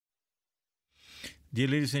Dear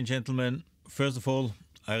ladies and gentlemen, first of all,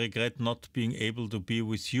 I regret not being able to be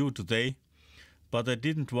with you today, but I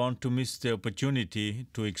didn't want to miss the opportunity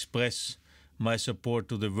to express my support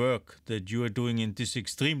to the work that you are doing in this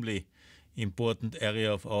extremely important area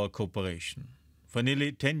of our cooperation. For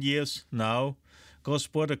nearly 10 years now,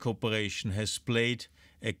 cross-border cooperation has played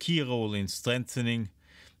a key role in strengthening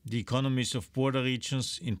the economies of border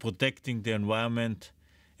regions, in protecting the environment,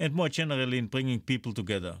 and more generally in bringing people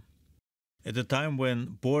together. At a time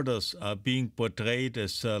when borders are being portrayed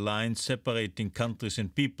as lines separating countries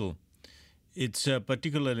and people, it's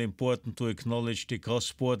particularly important to acknowledge the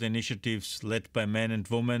cross-border initiatives led by men and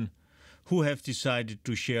women who have decided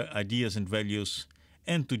to share ideas and values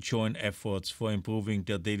and to join efforts for improving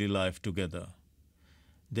their daily life together.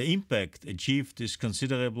 The impact achieved is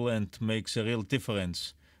considerable and makes a real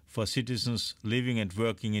difference for citizens living and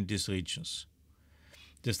working in these regions.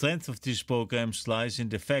 The strength of these programs lies in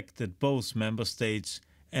the fact that both member states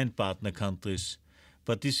and partner countries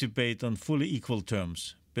participate on fully equal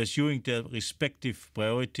terms, pursuing their respective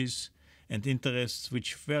priorities and interests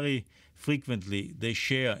which very frequently they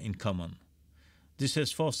share in common. This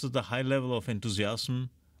has fostered a high level of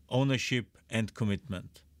enthusiasm, ownership and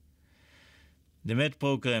commitment. The Med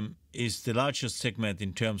Programme is the largest segment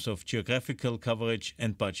in terms of geographical coverage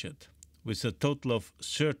and budget, with a total of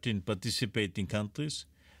 13 participating countries,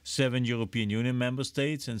 7 European Union member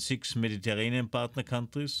states and 6 Mediterranean partner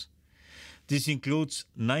countries. This includes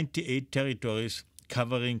 98 territories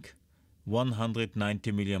covering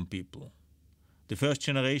 190 million people. The first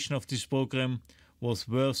generation of this program was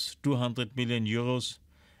worth 200 million euros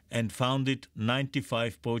and founded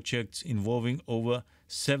 95 projects involving over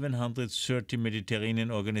 730 Mediterranean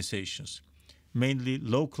organizations, mainly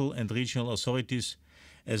local and regional authorities,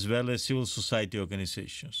 as well as civil society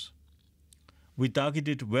organizations. We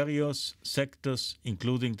targeted various sectors,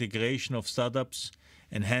 including the creation of startups,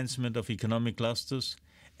 enhancement of economic clusters,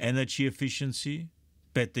 energy efficiency,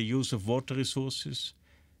 better use of water resources,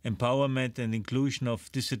 empowerment and inclusion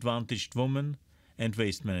of disadvantaged women, and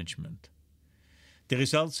waste management. The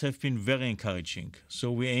results have been very encouraging,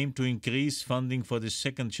 so we aim to increase funding for the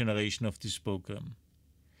second generation of this program.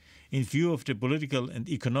 In view of the political and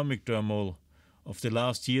economic turmoil of the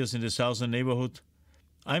last years in the Southern Neighbourhood,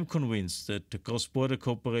 I am convinced that cross-border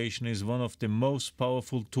cooperation is one of the most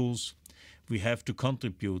powerful tools we have to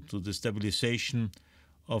contribute to the stabilization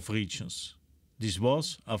of regions. This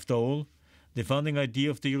was, after all, the founding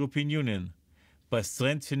idea of the European Union. By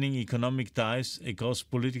strengthening economic ties across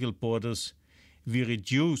political borders, we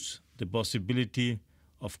reduce the possibility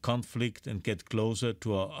of conflict and get closer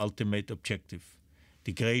to our ultimate objective,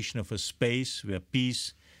 the creation of a space where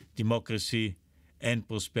peace, democracy and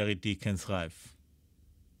prosperity can thrive.